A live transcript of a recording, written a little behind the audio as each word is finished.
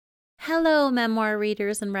Hello, memoir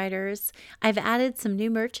readers and writers. I've added some new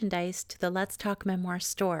merchandise to the Let's Talk Memoir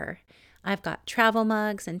store. I've got travel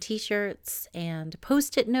mugs and t shirts and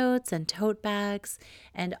post it notes and tote bags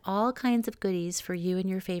and all kinds of goodies for you and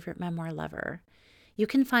your favorite memoir lover. You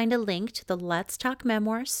can find a link to the Let's Talk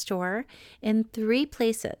Memoir store in three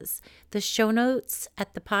places: the show notes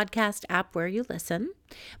at the podcast app where you listen,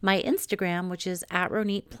 my Instagram, which is at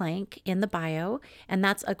Ronit Plank in the bio, and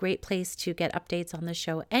that's a great place to get updates on the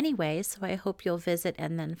show anyway, so I hope you'll visit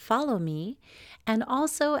and then follow me, and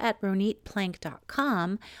also at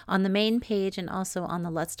ronitplank.com on the main page and also on the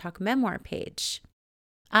Let's Talk Memoir page.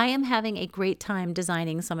 I am having a great time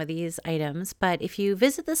designing some of these items, but if you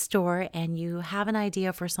visit the store and you have an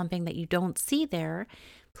idea for something that you don't see there,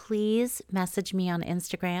 please message me on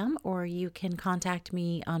Instagram or you can contact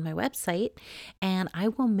me on my website and I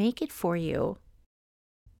will make it for you.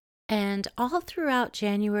 And all throughout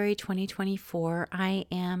January 2024, I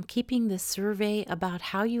am keeping this survey about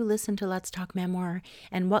how you listen to Let's Talk Memoir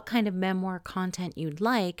and what kind of memoir content you'd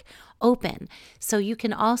like open. So you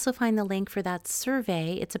can also find the link for that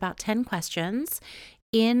survey. It's about 10 questions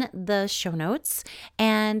in the show notes,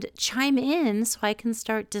 and chime in so I can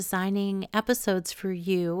start designing episodes for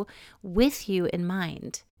you with you in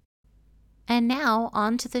mind. And now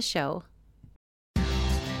on to the show.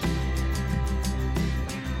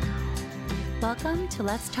 Welcome to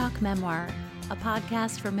Let's Talk Memoir, a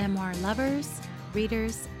podcast for memoir lovers,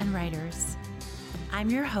 readers, and writers.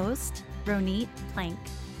 I'm your host, Ronit Plank.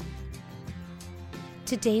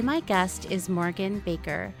 Today, my guest is Morgan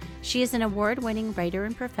Baker. She is an award-winning writer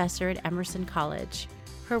and professor at Emerson College.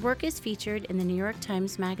 Her work is featured in the New York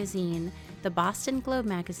Times Magazine, the Boston Globe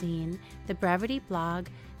Magazine, the Brevity Blog,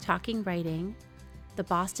 Talking Writing, the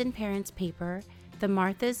Boston Parents Paper, the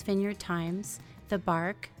Martha's Vineyard Times, the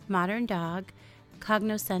Bark, Modern Dog,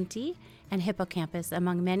 Cognoscenti, and Hippocampus,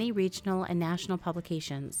 among many regional and national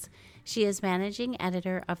publications. She is managing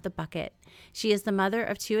editor of The Bucket. She is the mother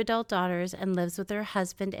of 2 adult daughters and lives with her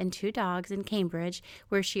husband and 2 dogs in Cambridge,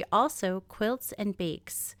 where she also quilts and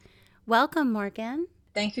bakes. Welcome, Morgan.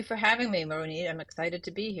 Thank you for having me, Maronit. I'm excited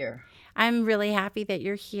to be here. I'm really happy that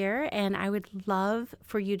you're here, and I would love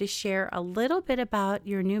for you to share a little bit about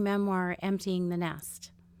your new memoir, Emptying the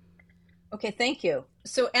Nest. Okay, thank you.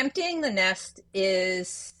 So, Emptying the Nest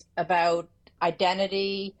is about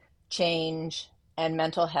identity, change, and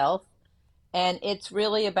mental health. And it's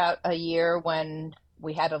really about a year when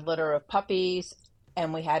we had a litter of puppies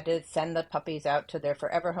and we had to send the puppies out to their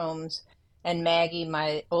forever homes. And Maggie,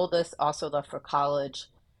 my oldest, also left for college.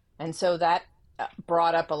 And so that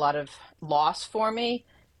brought up a lot of loss for me.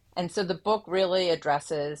 And so the book really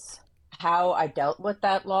addresses how I dealt with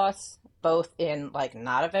that loss, both in like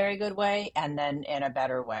not a very good way and then in a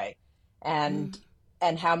better way. And Mm.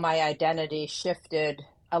 and how my identity shifted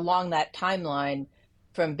along that timeline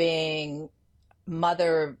from being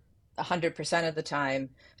mother 100% of the time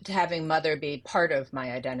to having mother be part of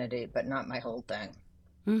my identity, but not my whole thing.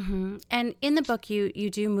 Mm-hmm. And in the book, you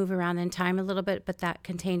do move around in time a little bit, but that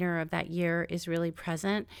container of that year is really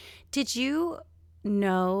present. Did you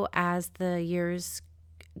know as the years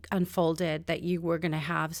unfolded that you were going to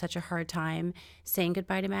have such a hard time saying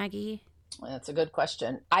goodbye to Maggie? That's a good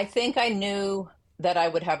question. I think I knew that I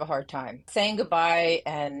would have a hard time. Saying goodbye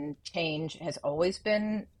and change has always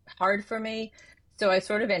been hard for me. So I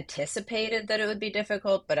sort of anticipated that it would be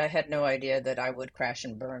difficult, but I had no idea that I would crash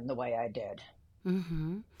and burn the way I did.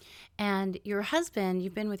 Mm-hmm. And your husband,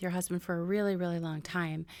 you've been with your husband for a really, really long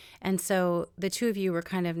time. And so the two of you were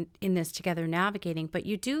kind of in this together navigating, but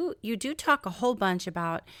you do talk a whole bunch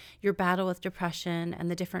about your battle with depression and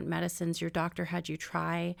the different medicines your doctor had you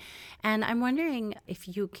try. And I'm wondering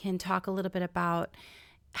if you can talk a little bit about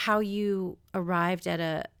how you arrived at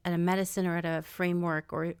a medicine or at a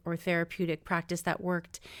framework or therapeutic practice that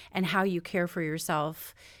worked and how you care for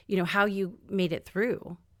yourself, how you made it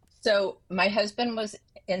through. So my husband was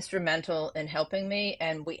instrumental in helping me,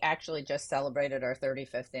 and we actually just celebrated our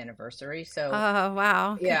 35th anniversary. So Oh,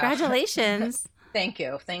 wow. yeah, Congratulations. thank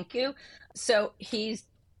you, thank you. So he's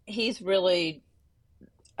really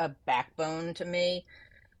a backbone to me.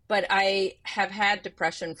 But I have had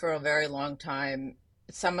depression for a very long time,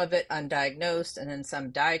 some of it undiagnosed and then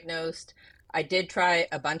some diagnosed. I did try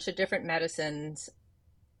a bunch of different medicines,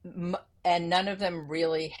 and none of them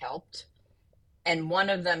really helped. And one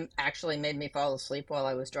of them actually made me fall asleep while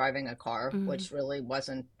I was driving a car, Mm. which really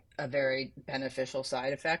wasn't a very beneficial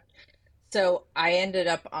side effect. So I ended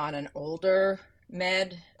up on an older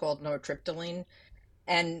med called nortriptyline,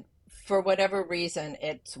 and for whatever reason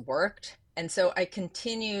it's worked, and so I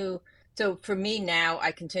continue. So for me now,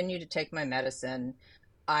 I continue to take my medicine.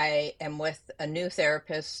 I am with a new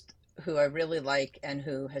therapist who I really like and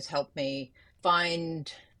who has helped me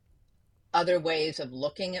find other ways of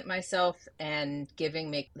looking at myself and giving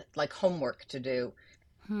me like homework to do.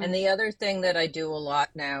 And Hmm. the other thing that I do a lot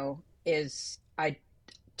now is I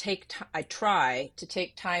try to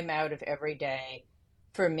take time out of every day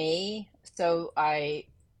for me. So I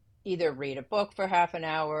either read a book for half an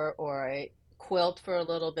hour, or I quilt for a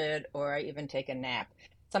little bit, or I even take a nap.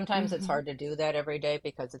 Sometimes it's Mm-hmm. hard to do that every day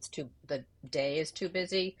because the day is too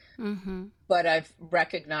busy, Mm-hmm. but I've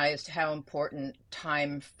recognized how important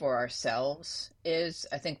time for ourselves is.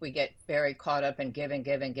 I think we get very caught up in giving,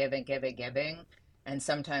 giving, giving, giving, giving, and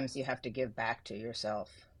sometimes you have to give back to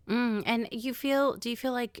yourself. And do you feel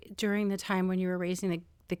like during the time when you were raising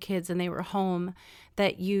the kids and they were home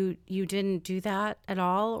that you didn't do that at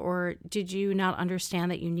all, or did you not understand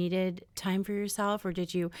that you needed time for yourself, or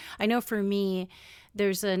did you? I know for me,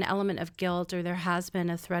 there's an element of guilt, or there has been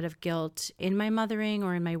a thread of guilt in my mothering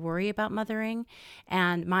or in my worry about mothering,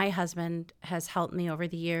 and my husband has helped me over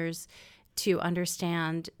the years to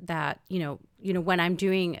understand that when I'm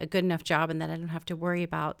doing a good enough job and that I don't have to worry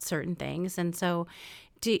about certain things. And so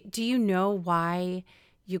do you know why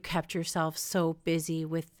you kept yourself so busy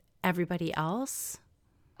with everybody else?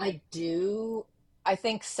 I do. I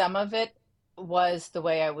think some of it was the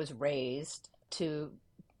way I was raised to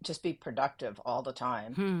just be productive all the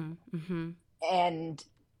time. Hmm. Mm-hmm. And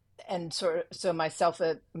so my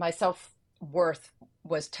self-worth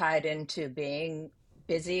was tied into being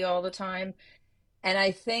busy all the time. And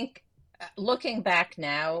I think looking back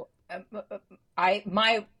now,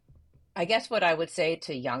 my I guess what I would say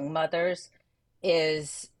to young mothers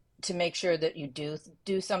is to make sure that you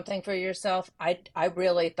do something for yourself. I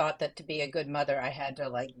really thought that to be a good mother, I had to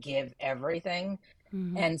like give everything.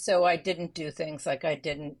 Mm-hmm. And so I didn't do things like I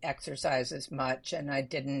didn't exercise as much, and I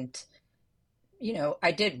didn't,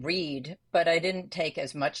 I did read, but I didn't take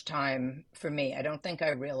as much time for me. I don't think I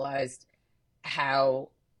realized how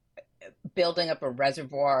building up a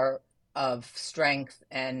reservoir of strength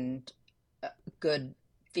and good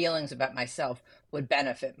feelings about myself would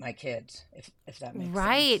benefit my kids, if that makes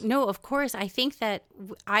Right. sense. No, of course. I think that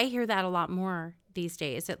I hear that a lot more these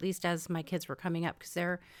days, at least as my kids were coming up, because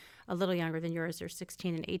they're a little younger than yours. They're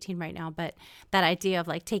 16 and 18 right now. But that idea of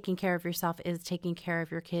like taking care of yourself is taking care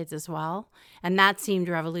of your kids as well. And that seemed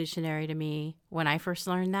revolutionary to me when I first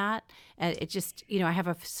learned that. And it just, I have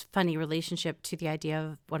a funny relationship to the idea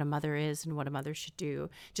of what a mother is and what a mother should do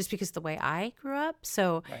just because the way I grew up.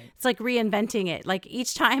 So Right. it's like reinventing it. Like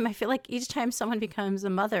each time, I feel like each time someone becomes a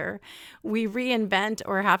mother, we reinvent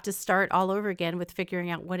or have to start all over again with figuring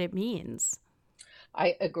out what it means.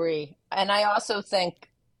 I agree. And I also think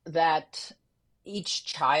that each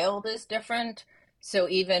child is different. So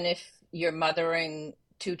even if you're mothering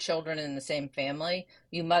two children in the same family,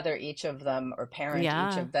 you mother each of them or parent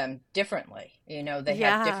each Yeah. of them differently. Yeah. They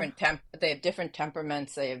have different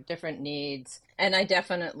temperaments, they have different needs. And I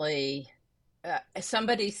definitely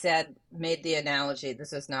somebody said, made the analogy,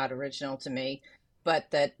 this is not original to me, but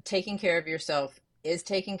that taking care of yourself is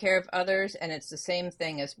taking care of others. And it's the same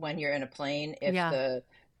thing as when you're in a plane, if Yeah. the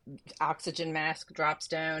oxygen mask drops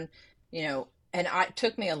down, you know, and it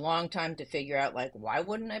took me a long time to figure out, like, why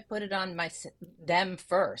wouldn't I put it on them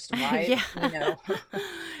first? Why, Yeah. so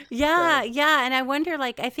Yeah, yeah, and I wonder,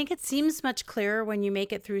 like, I think it seems much clearer when you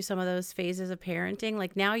make it through some of those phases of parenting.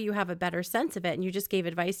 Like, now you have a better sense of it, and you just gave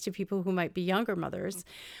advice to people who might be younger mothers.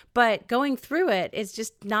 But going through it is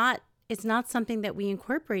just not it's not something that we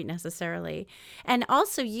incorporate necessarily. And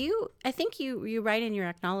also I think you write in your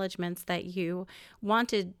acknowledgments that you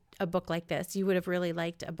wanted a book like this. You would have really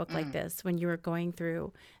liked a book like mm. this when you were going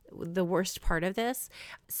through the worst part of this.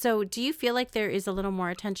 So, do you feel like there is a little more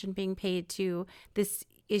attention being paid to this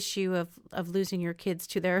issue of losing your kids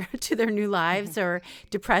to their to their new lives or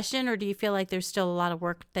depression, or do you feel like there's still a lot of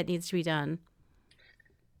work that needs to be done?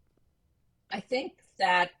 I think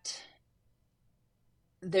that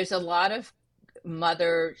there's a lot of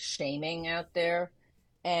mother shaming out there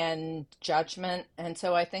and judgment. And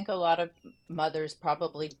so I think a lot of mothers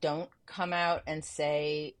probably don't come out and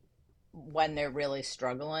say when they're really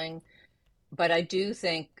struggling. But I do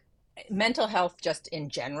think mental health, just in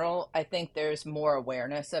general, I think there's more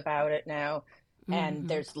awareness about it now and Hmm.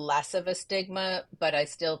 there's less of a stigma. But I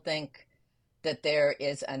still think that there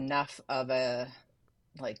is enough of a,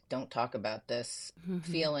 like, don't talk about this Hmm.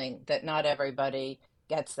 feeling that not everybody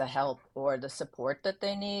gets the help or the support that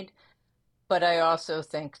they need. But I also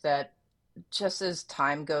think that just as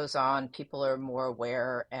time goes on, people are more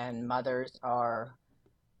aware and mothers are,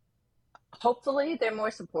 hopefully, they're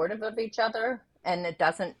more supportive of each other, and it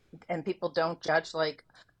doesn't, and people don't judge. Like,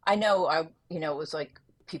 I know, it was like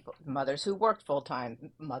people, mothers who worked full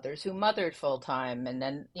time, mothers who mothered full time, and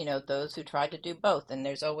then, those who tried to do both. And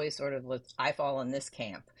there's always sort of, I fall in this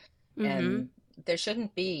camp. Mm-hmm. And there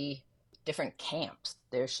shouldn't be different camps.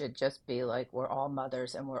 There should just be like, we're all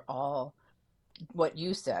mothers and we're all, what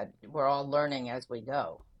you said, we're all learning as we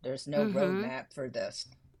go. There's no Mm-hmm. roadmap for this.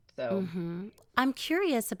 So Mm-hmm. I'm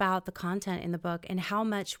curious about the content in the book and how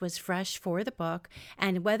much was fresh for the book,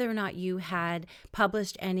 and whether or not you had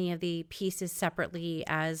published any of the pieces separately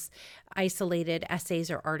as isolated essays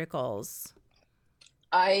or articles.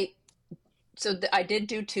 I, I did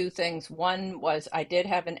do two things. One was I did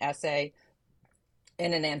have an essay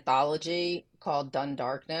in an anthology called Done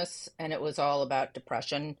Darkness, and it was all about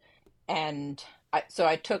depression. And so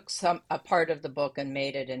I took a part of the book and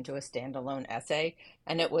made it into a standalone essay,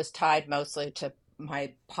 and it was tied mostly to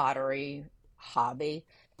my pottery hobby.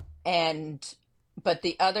 And but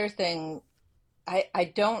the other thing,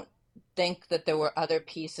 I don't think that there were other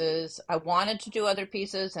pieces. I wanted to do other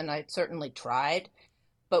pieces, and I certainly tried.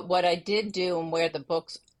 But what I did do, and where the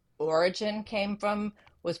book's origin came from,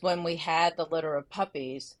 was when we had the litter of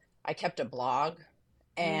puppies, I kept a blog.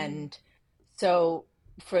 Mm. And so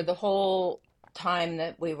for the whole time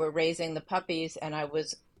that we were raising the puppies, and I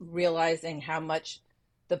was realizing how much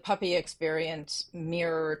the puppy experience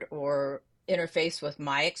mirrored or interfaced with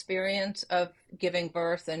my experience of giving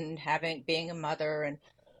birth and having being a mother and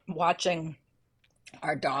watching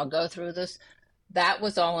our dog go through this, that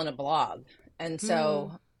was all in a blog. And Mm.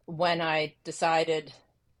 so when I decided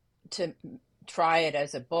to try it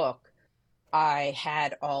as a book, I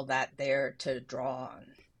had all that there to draw on.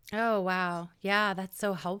 Oh, wow. Yeah, that's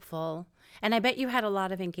so helpful. And I bet you had a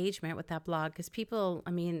lot of engagement with that blog because people,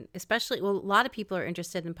 I mean, especially, well, a lot of people are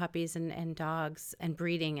interested in puppies and dogs and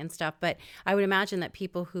breeding and stuff. But I would imagine that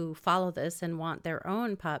people who follow this and want their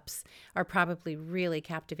own pups are probably really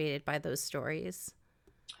captivated by those stories.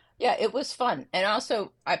 Yeah, it was fun. And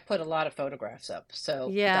also, I put a lot of photographs up. So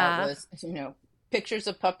that Yeah. was, pictures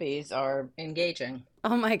of puppies are engaging.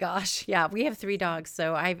 Oh my gosh. Yeah, we have three dogs,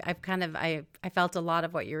 so I've kind of I felt a lot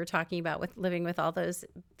of what you were talking about with living with all those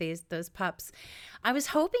pups. I was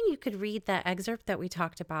hoping you could read that excerpt that we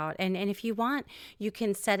talked about, and if you want, you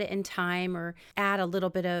can set it in time or add a little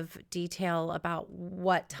bit of detail about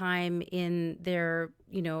what time in their,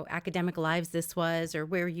 academic lives this was or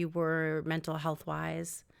where you were mental health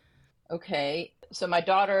wise. Okay. So my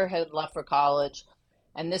daughter had left for college,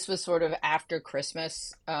 and this was sort of after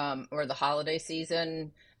Christmas, or the holiday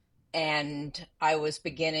season. And I was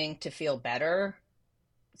beginning to feel better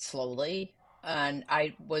slowly. And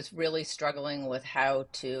I was really struggling with how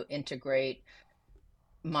to integrate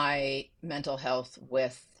my mental health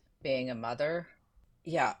with being a mother.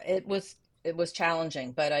 Yeah, it was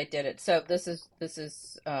challenging, but I did it. So this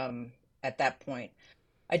is at that point.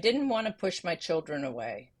 I didn't want to push my children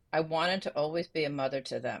away. I wanted to always be a mother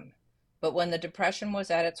to them. But when the depression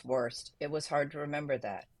was at its worst, it was hard to remember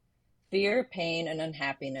that. Fear, pain, and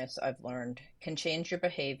unhappiness, I've learned, can change your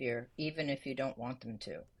behavior even if you don't want them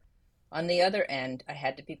to. On the other end, I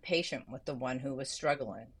had to be patient with the one who was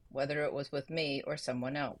struggling, whether it was with me or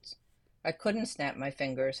someone else. I couldn't snap my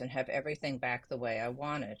fingers and have everything back the way I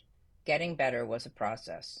wanted. Getting better was a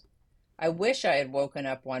process. I wish I had woken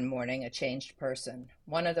up one morning a changed person,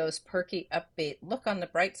 one of those perky, upbeat, look on the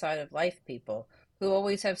bright side of life people who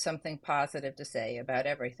always have something positive to say about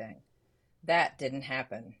everything. That didn't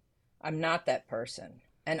happen. I'm not that person.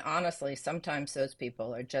 And honestly, sometimes those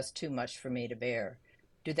people are just too much for me to bear.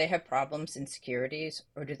 Do they have problems, insecurities,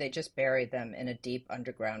 or do they just bury them in a deep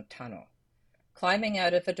underground tunnel? Climbing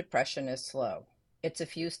out of a depression is slow. It's a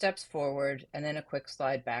few steps forward and then a quick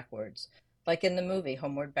slide backwards, like in the movie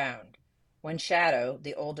Homeward Bound, when Shadow,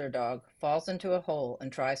 the older dog, falls into a hole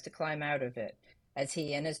and tries to climb out of it, as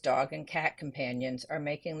he and his dog and cat companions are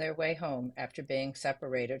making their way home after being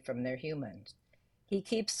separated from their humans. He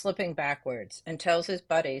keeps slipping backwards and tells his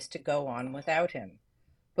buddies to go on without him.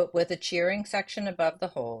 But with a cheering section above the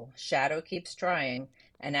hole, Shadow keeps trying,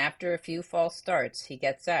 and after a few false starts, he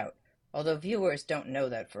gets out, although viewers don't know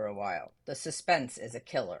that for a while. The suspense is a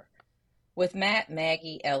killer. With Matt,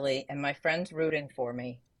 Maggie, Ellie, and my friends rooting for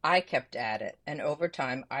me, I kept at it, and over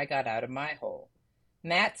time I got out of my hole.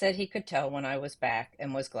 Matt said he could tell when I was back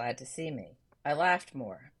and was glad to see me. I laughed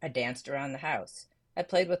more. I danced around the house. I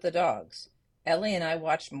played with the dogs. Ellie and I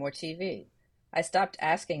watched more TV. I stopped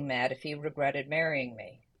asking Matt if he regretted marrying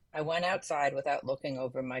me. I went outside without looking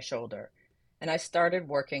over my shoulder, and I started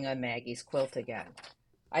working on Maggie's quilt again.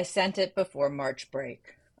 I sent it before March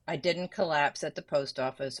break. I didn't collapse at the post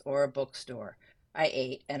office or a bookstore. I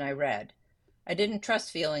ate and I read. I didn't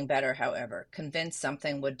trust feeling better, however, convinced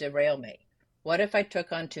something would derail me. What if I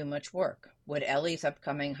took on too much work? Would Ellie's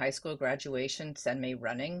upcoming high school graduation send me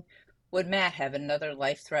running? Would Matt have another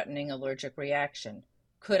life-threatening allergic reaction?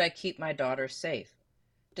 Could I keep my daughter safe?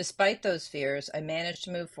 Despite those fears, I managed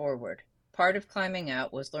to move forward. Part of climbing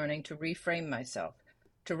out was learning to reframe myself,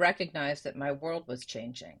 to recognize that my world was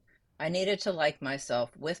changing. I needed to like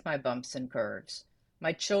myself with my bumps and curves.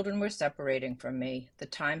 My children were separating from me. The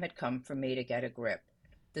time had come for me to get a grip.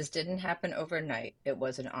 This didn't happen overnight. It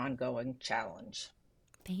was an ongoing challenge.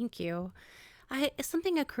 Thank you.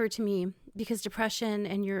 Something occurred to me because depression,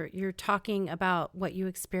 and you're talking about what you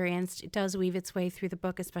experienced, it does weave its way through the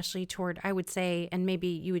book, especially toward, I would say, and maybe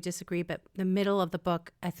you would disagree, but the middle of the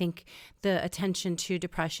book, I think the attention to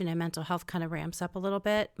depression and mental health kind of ramps up a little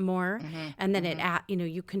bit more, Mm-hmm. and then Mm-hmm.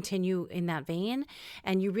 you continue in that vein,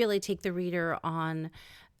 and you really take the reader on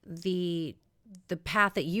the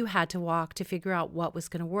path that you had to walk to figure out what was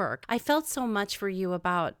going to work. I felt so much for you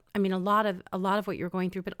about, I mean, a lot of what you're going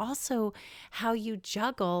through, but also how you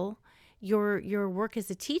juggle your work as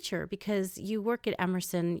a teacher, because you work at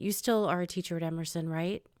Emerson. You still are a teacher at Emerson,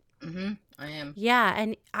 right? Mm-hmm. I am. Yeah,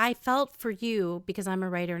 and I felt for you, because I'm a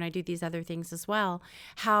writer and I do these other things as well,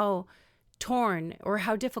 how torn or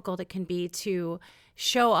how difficult it can be to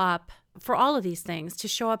show up for all of these things, to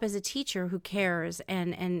show up as a teacher who cares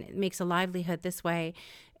and makes a livelihood this way,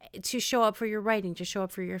 to show up for your writing, to show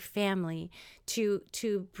up for your family, to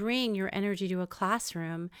bring your energy to a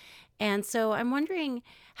classroom. And so I'm wondering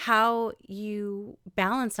how you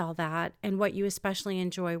balance all that and what you especially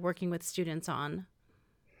enjoy working with students on.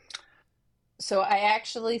 So I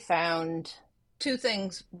actually found two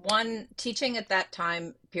things. One, teaching at that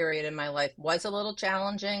time period in my life was a little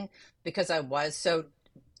challenging because I was so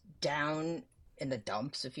down in the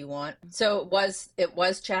dumps, if you want. So it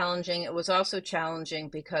was challenging. It was also challenging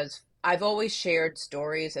because I've always shared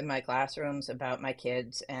stories in my classrooms about my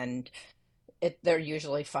kids, and they're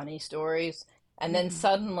usually funny stories. And then Hmm.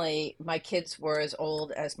 suddenly my kids were as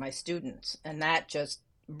old as my students, and that just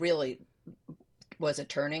really was a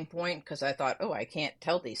turning point because I thought, oh, I can't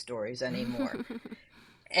tell these stories anymore.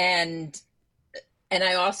 And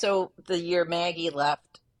I also, the year Maggie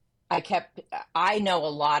left, I know a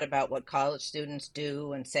lot about what college students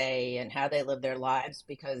do and say and how they live their lives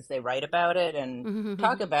because they write about it and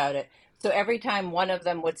talk about it. So every time one of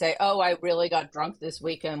them would say, oh, I really got drunk this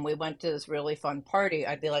weekend, we went to this really fun party,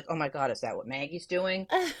 I'd be like, oh my God, is that what Maggie's doing?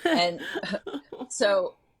 And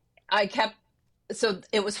so I kept, so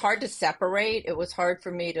it was hard to separate. It was hard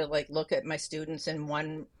for me to like look at my students in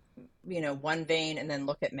one, one vein and then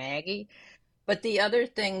look at Maggie. But the other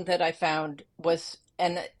thing that I found was,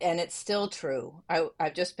 and it's still true,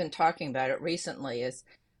 I've just been talking about it recently, is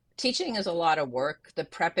teaching is a lot of work. The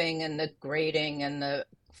prepping and the grading and the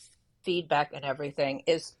feedback and everything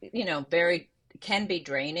is, very, can be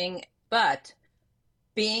draining, but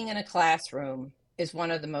being in a classroom is one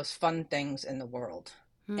of the most fun things in the world.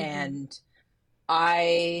 Hmm. And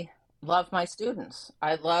I love my students.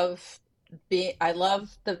 I love the,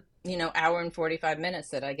 hour and 45 minutes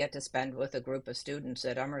that I get to spend with a group of students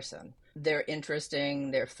at Emerson. They're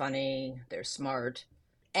interesting, they're funny, they're smart.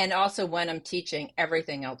 And also when I'm teaching,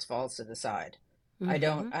 everything else falls to the side.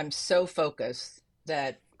 Hmm. I'm so focused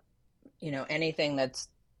that, anything that's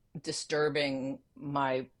disturbing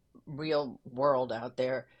my real world out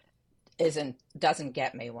there isn't doesn't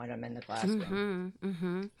get me when I'm in the classroom. Hmm.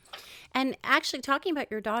 Hmm. And actually, talking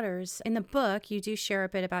about your daughters, in the book, you do share a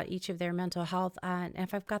bit about each of their mental health. And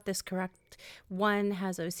if I've got this correct, one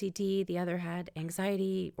has OCD, the other had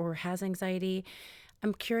anxiety or has anxiety.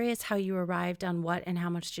 I'm curious how you arrived on what and how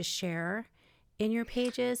much to share in your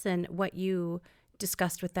pages and what you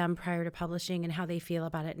discussed with them prior to publishing and how they feel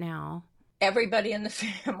about it now. Everybody in the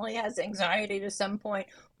family has anxiety to some point.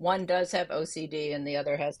 One does have OCD and the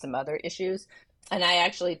other has some other issues. And I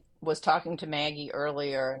actually was talking to Maggie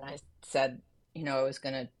earlier and I said, I was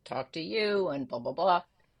going to talk to you and blah, blah, blah.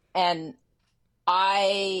 And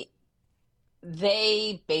I,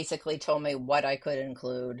 they basically told me what I could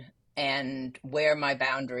include and where my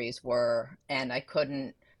boundaries were. And I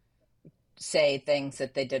couldn't say things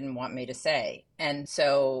that they didn't want me to say. And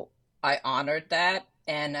so I honored that.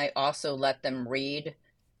 And I also let them read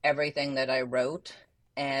everything that I wrote.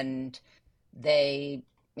 And they,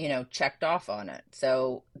 checked off on it.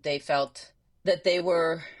 So they felt that they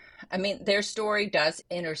were, I mean, their story does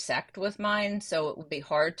intersect with mine. So it would be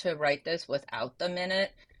hard to write this without them in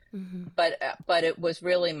it. Hmm. But it was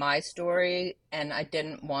really my story. And I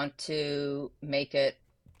didn't want to make it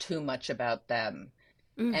too much about them.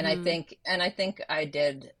 Hmm. And I think I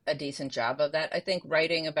did a decent job of that. I think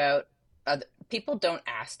writing about other people don't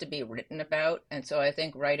ask to be written about, and so I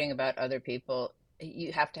think writing about other people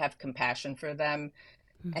you have to have compassion for them,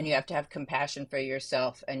 and you Mm-hmm. have to have compassion for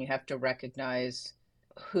yourself, and you have to recognize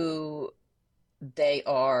who they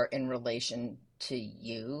are in relation to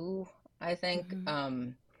you, I think.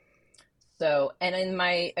 Mm-hmm. So, and in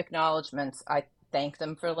my acknowledgments, I thank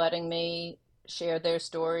them for letting me share their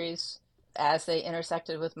stories as they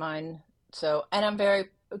intersected with mine. So, and I'm very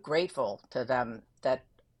grateful to them that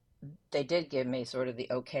they did give me sort of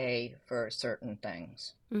the okay for certain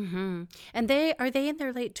things. Mm-hmm. And they in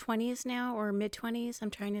their late 20s now or mid 20s? I'm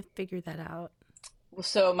trying to figure that out.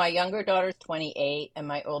 So my younger daughter's 28 and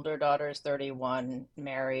my older daughter is 31,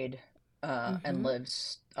 married, and Mm-hmm.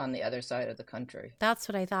 lives on the other side of the country. That's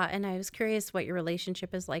what I thought. And I was curious what your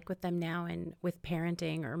relationship is like with them now and with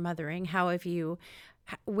parenting or mothering.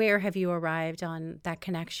 Where have you arrived on that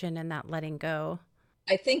connection and that letting go?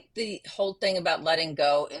 I think the whole thing about letting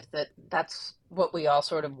go is that that's what we all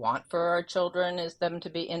sort of want for our children, is them to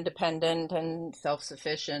be independent and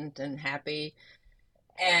self-sufficient and happy.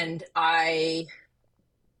 And I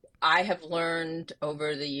have learned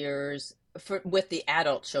over the years with the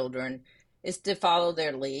adult children is to follow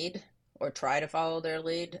their lead, or try to follow their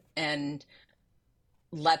lead, and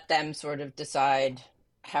let them sort of decide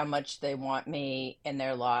how much they want me in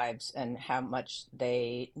their lives and how much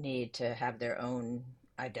they need to have their own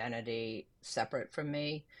identity separate from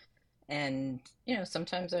me. And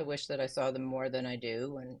sometimes I wish that I saw them more than I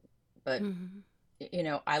do, but Mm-hmm.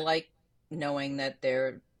 I like knowing that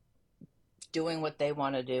they're doing what they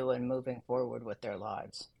want to do and moving forward with their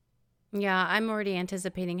lives. Yeah, I'm already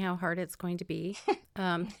anticipating how hard it's going to be.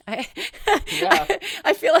 I, Yeah,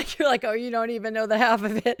 I feel like you're like, oh, you don't even know the half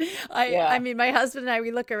of it. I yeah. mean, my husband and I,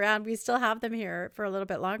 we look around, we still have them here for a little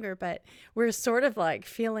bit longer, but we're sort of like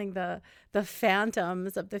feeling the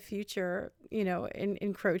phantoms of the future,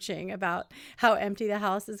 encroaching about how empty the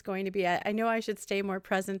house is going to be. I know I should stay more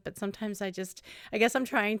present, but sometimes I guess I'm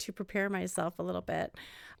trying to prepare myself a little bit.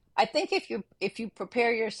 I think if you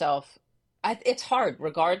prepare yourself, it's hard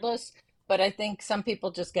regardless, but I think some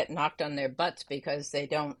people just get knocked on their butts because they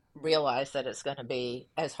don't realize that it's going to be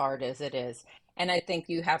as hard as it is. And I think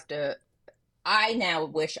you have to, I now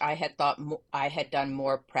wish I had I had done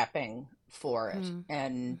more prepping for it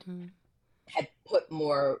and Mm-hmm. had put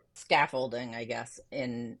more scaffolding, I guess,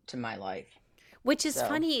 into my life. Which is So,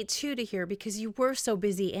 funny too to hear because you were so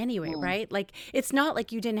busy anyway, mm, right? Like it's not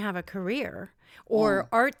like you didn't have a career or mm,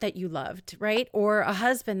 art that you loved, right? Or a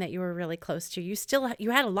husband that you were really close to.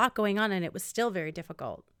 You had a lot going on and it was still very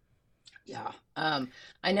difficult. yeah.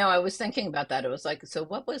 I know I was thinking about that. It was like, so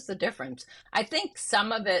what was the difference? I think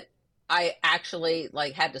some of it I actually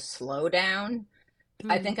like had to slow down.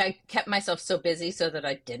 I Mm. think I kept myself so busy so that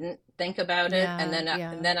I didn't think about it. And Yeah, then and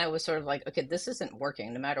yeah. then I was sort of like, okay, this isn't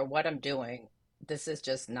working no matter what I'm doing. This is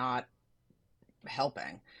just not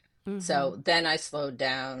helping. Mhm. So then I slowed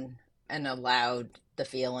down and allowed the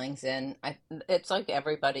feelings in. It's like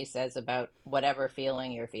everybody says about whatever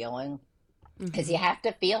feeling you're feeling, is you Mhm. have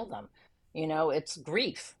to feel them. It's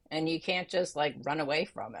grief and you can't just like run away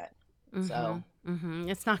from it. So, Mhm. Mhm.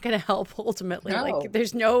 It's not going to help ultimately. Like no,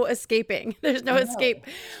 there's no escaping. There's no no. escape.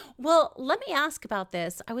 Well, let me ask about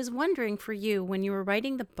this. I was wondering for you when you were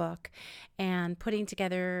writing the book and putting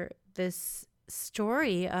together this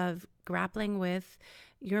story of grappling with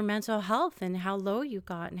your mental health and how low you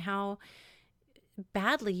got and how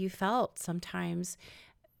badly you felt sometimes.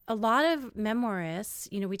 A lot of memoirists,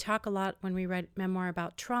 we talk a lot when we write memoir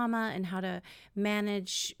about trauma and how to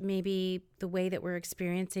manage maybe the way that we're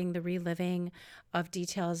experiencing the reliving of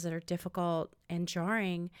details that are difficult and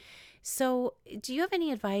jarring. So, do you have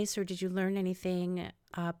any advice or did you learn anything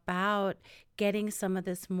about getting some of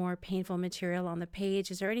this more painful material on the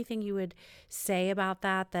page? Is there anything you would say about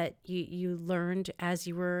that you learned as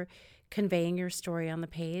you were conveying your story on the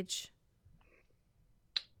page?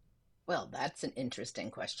 Well, that's an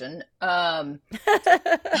interesting question.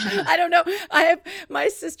 I don't know. I have My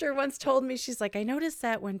sister once told me, she's like, I noticed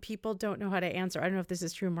that when people don't know how to answer, I don't know if this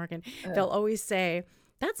is true, Morgan, uh, they'll always say,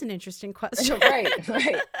 that's an interesting question. right,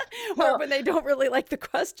 right. Or Well, when they don't really like the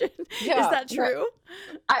question. Is yeah, that no, true?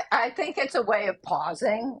 I think it's a way of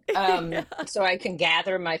pausing, Yeah. so I can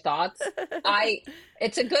gather my thoughts. I,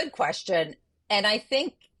 it's a good question. And I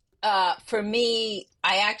think for me,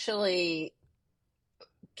 I actually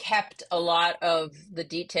kept a lot of the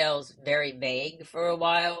details very vague for a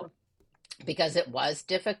while because it was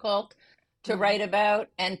difficult to Mm-hmm. write about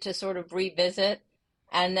and to sort of revisit.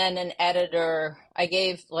 And then an editor, I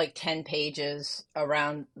gave like 10 pages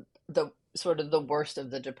around the sort of the worst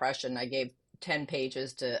of the depression. I gave 10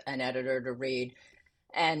 pages to an editor to read.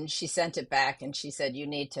 And she sent it back and she said, you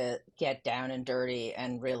need to get down and dirty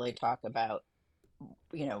and really talk about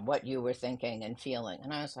what you were thinking and feeling.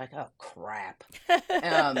 And I was like, oh, crap.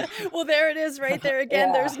 Um, Well, there it is right there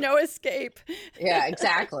again. yeah, There's no escape. yeah,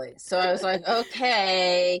 exactly. So I was like,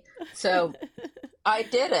 okay. So I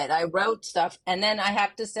did it. I wrote stuff. And then I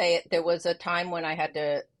have to say, there was a time when I had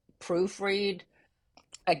to proofread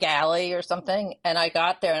a galley or something. And I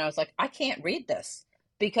got there and I was like, I can't read this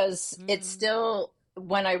because it's Mm, still,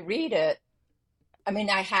 when I read it, I mean,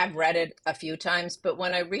 I have read it a few times, but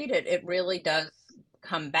when I read it, it really does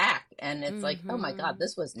come back. And it's like, oh my God, mm-hmm,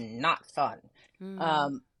 this was not fun. mm,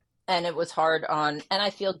 Um, and it was hard on, and I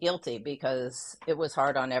feel guilty because it was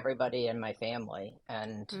hard on everybody in my family.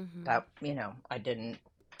 And mm-hmm. that, I didn't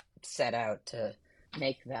set out to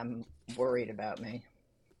make them worried about me.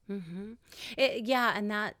 Mm-hmm. Yeah,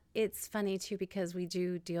 and that it's funny too because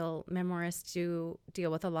memoirists do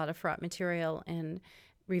deal with a lot of fraught material and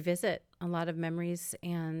revisit a lot of memories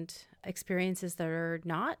and experiences that are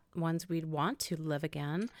not ones we'd want to live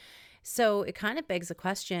again. So it kind of begs the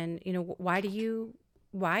question,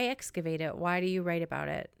 why excavate it? Why do you write about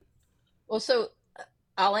it? Well, so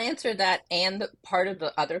I'll answer that and part of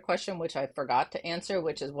the other question, which I forgot to answer,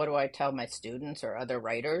 which is what do I tell my students or other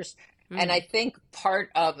writers? And I Mm, think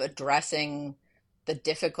part of addressing the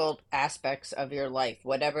difficult aspects of your life,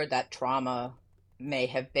 whatever that trauma may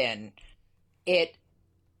have been, it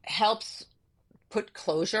helps put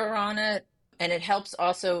closure on it. And it helps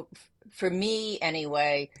also, for me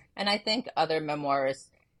anyway, and I think other memoirists,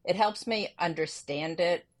 it helps me understand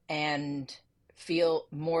it and feel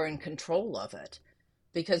more in control of it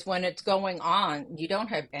because when it's going on, you don't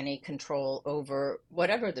have any control over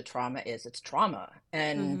whatever the trauma is. It's trauma.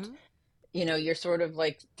 And, mm-hmm, you're sort of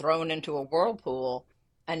like thrown into a whirlpool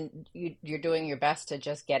and you're doing your best to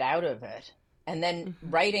just get out of it. And then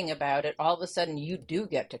mm-hmm, writing about it, all of a sudden you do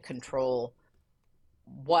get to control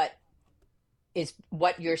what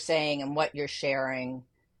what you're saying and what you're sharing.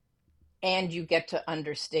 And you get to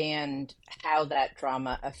understand how that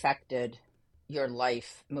trauma affected your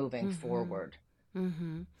life moving mm-hmm, forward.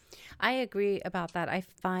 mm-hmm. I agree about that. I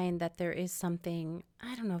find that there is something,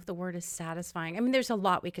 I don't know if the word is satisfying. I mean, there's a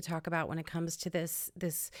lot we could talk about when it comes to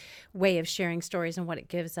this way of sharing stories and what it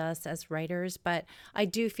gives us as writers, but I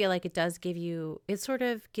do feel like it sort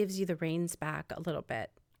of gives you the reins back a little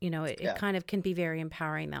bit. It Yeah. kind of can be very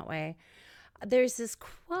empowering that way. There's this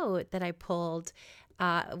quote that I pulled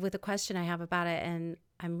with a question I have about it, and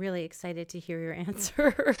I'm really excited to hear your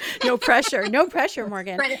answer. No pressure, no pressure,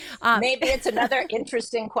 Morgan. But Um, maybe it's another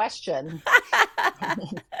interesting question.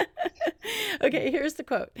 Okay, here's the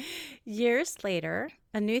quote. Years later,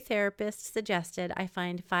 a new therapist suggested I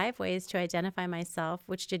find 5 ways to identify myself,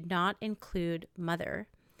 which did not include mother.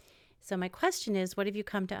 So, my question is, what have you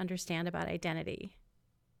come to understand about identity?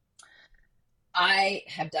 I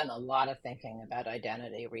have done a lot of thinking about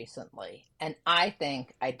identity recently, and I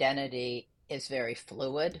think identity is very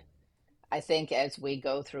fluid. I think as we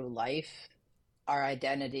go through life, our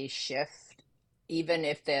identities shift, even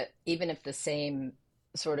if the same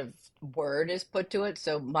sort of word is put to it.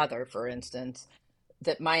 So mother, for instance,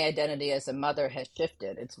 that my identity as a mother has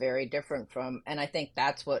shifted. It's very different from, and I think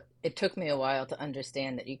that's what it took me a while to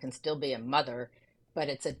understand that you can still be a mother, but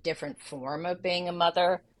it's a different form of being a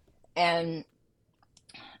mother.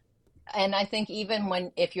 And I think even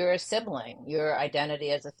when if you're a sibling, your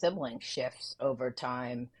identity as a sibling shifts over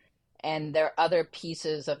time. And there are other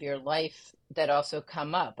pieces of your life that also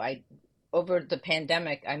come up. I over the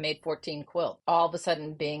pandemic, I made 14 quilts. All of a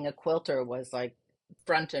sudden being a quilter was like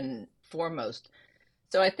front and foremost.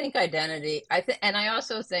 So I think identity,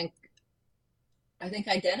 and I think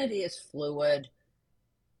identity is fluid,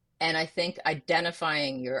 and I think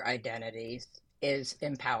identifying your identities is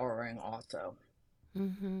empowering also.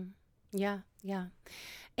 Mm-hmm. Yeah, yeah.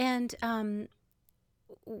 And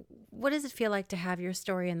what does it feel like to have your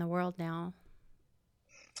story in the world now?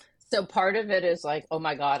 So part of it is like, oh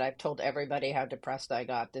my God, I've told everybody how depressed I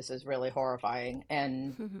got. This is really horrifying.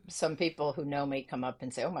 And some people who know me come up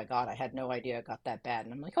and say, oh my God, I had no idea it got that bad.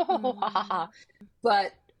 And I'm like, oh, ha, ha, Mm, ha.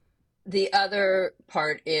 But the other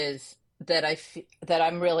part is that that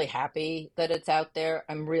I'm really happy that it's out there.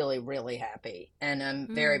 I'm really, really happy. And I'm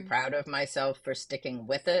very mm, proud of myself for sticking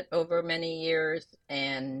with it over many years.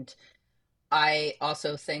 And I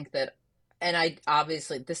also think that, and I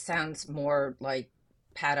obviously, this sounds more like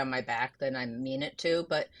pat on my back than I mean it to,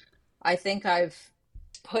 but I think I've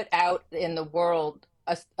put out in the world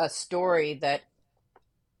a story that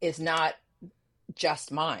is not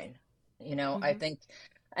just mine. I mm-hmm, think,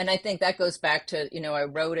 and I think that goes back to, I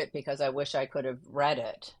wrote it because I wish I could have read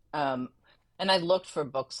it. And I looked for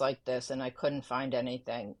books like this and I couldn't find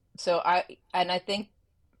anything. And I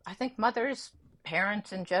think mothers,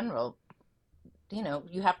 parents in general,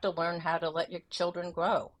 you have to learn how to let your children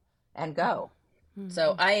grow and go.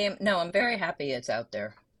 So Mm-hmm. I'm very happy it's out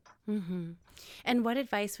there. Mm-hmm. And what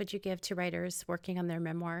advice would you give to writers working on their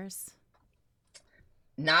memoirs?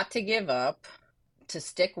 Not to give up, to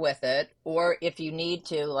stick with it, or if you need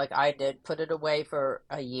to, like I did, put it away for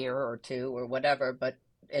a year or two or whatever, but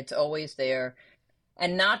it's always there.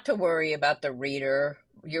 And not to worry about the reader.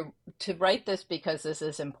 You're to write this because this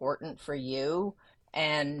is important for you,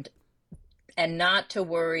 and not to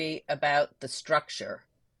worry about the structure,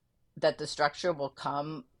 that the structure will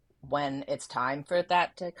come when it's time for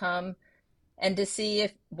that to come, and to see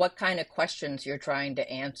if what kind of questions you're trying to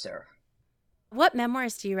answer. What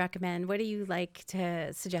memoirs do you recommend? What do you like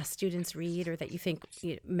to suggest students read, or that you think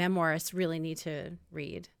memoirists really need to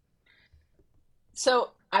read?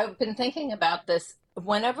 So I've been thinking about this.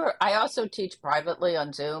 Whenever I also teach privately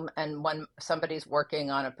on Zoom, and when somebody's working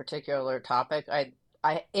on a particular topic, I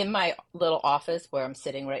in my little office where I'm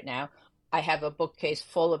sitting right now, I have a bookcase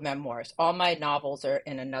full of memoirs. All my novels are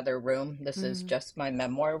in another room. This is Mm. just my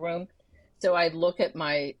memoir room. So I look at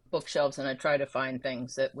my bookshelves and I try to find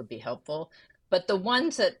things that would be helpful. But the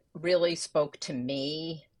ones that really spoke to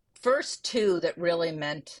me, first two that really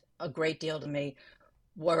meant a great deal to me,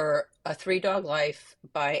 were A Three Dog Life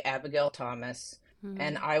by Abigail Thomas.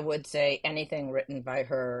 And Mm. I would say anything written by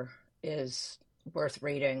her is worth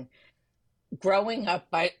reading. Growing Up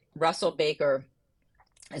by Russell Baker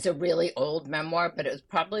is a really old memoir, but it was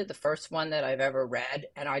probably the first one that I've ever read,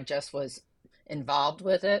 and I just was involved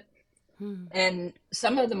with it. Mm. And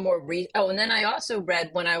some of the and then I also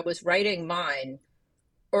read, when I was writing mine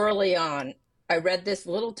early on, I read this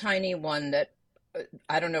little tiny one that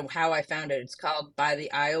I don't know how I found it. It's called By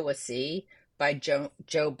the Iowa Sea by Joe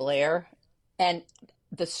Blair. And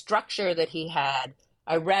the structure that he had,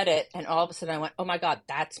 I read it and all of a sudden I went, oh my God,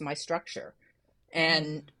 that's my structure. Mm.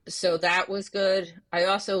 And so that was good. I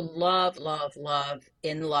also love, love, love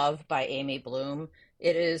In Love by Amy Bloom.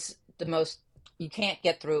 It is the most, you can't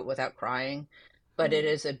get through it without crying, but it Mm.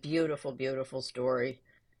 is a beautiful, beautiful story.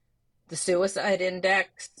 The Suicide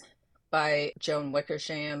Index by Joan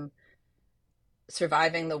Wickersham.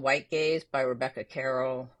 Surviving the White Gaze by Rebecca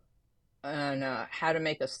Carroll, and How to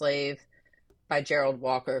Make a Slave by Gerald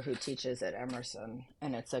Walker, who teaches at Emerson,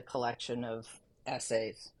 and it's a collection of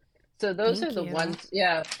essays. So those are Thank the you. ones,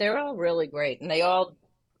 yeah, they're all really great, and they're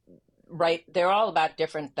all about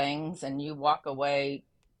different things, and you walk away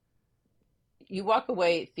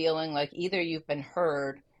feeling like either you've been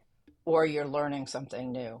heard or you're learning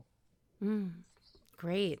something new. Mm.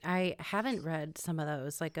 Great. I haven't read some of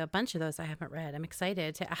those, like a bunch of those I haven't read. I'm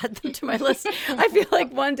excited to add them to my list. I feel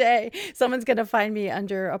like one day someone's going to find me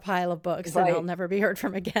under a pile of books and I'll Right. never be heard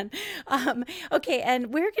from again. Okay.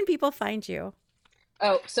 And where can people find you?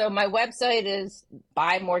 Oh, so my website is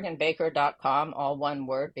bymorganbaker.com, all one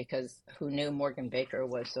word, because who knew Morgan Baker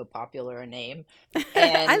was so popular a name?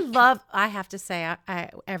 And I have to say,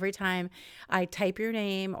 every time I type your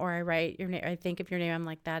name or I write your name, I think of your name, I'm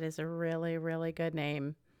like, that is a really, really good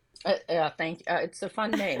name. it's a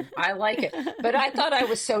fun name. I like it. But I thought I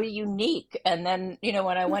was so unique. And then,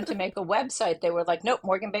 when I went to make a website, they were like, nope,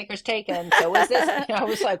 Morgan Baker's taken. So is this? I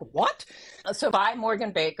was like, what? So by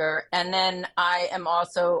Morgan Baker. And then I am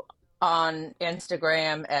also on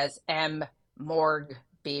Instagram as mmorgbb,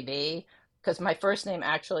 because my first name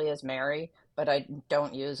actually is Mary, but I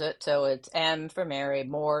don't use it. So it's M for Mary,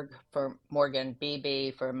 Morg for Morgan,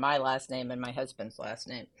 BB for my last name and my husband's last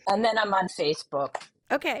name. And then I'm on Facebook.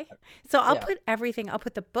 Okay. So Yeah. I'll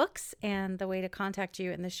put the books and the way to contact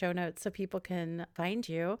you in the show notes so people can find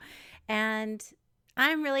you. And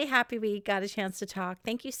I'm really happy we got a chance to talk.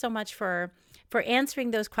 Thank you so much for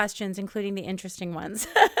answering those questions, including the interesting ones.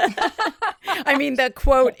 I mean, the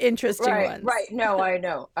quote interesting Right, ones. right. No, I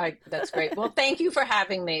know. That's great. Well, thank you for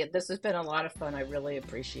having me. This has been a lot of fun. I really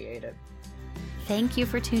appreciate it. Thank you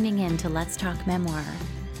for tuning in to Let's Talk Memoir.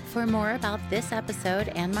 For more about this episode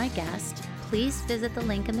and my guest, please visit the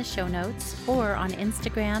link in the show notes or on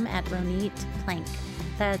Instagram at Ronit Plank.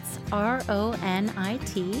 That's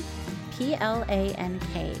RonitPlank.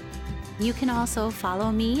 You can also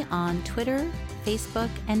follow me on Twitter, Facebook,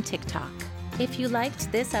 and TikTok. If you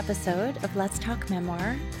liked this episode of Let's Talk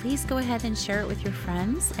Memoir, please go ahead and share it with your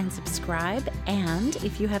friends and subscribe. And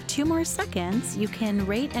if you have 2 more seconds, you can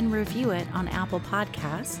rate and review it on Apple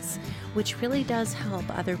Podcasts, which really does help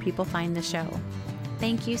other people find the show.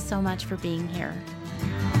 Thank you so much for being here.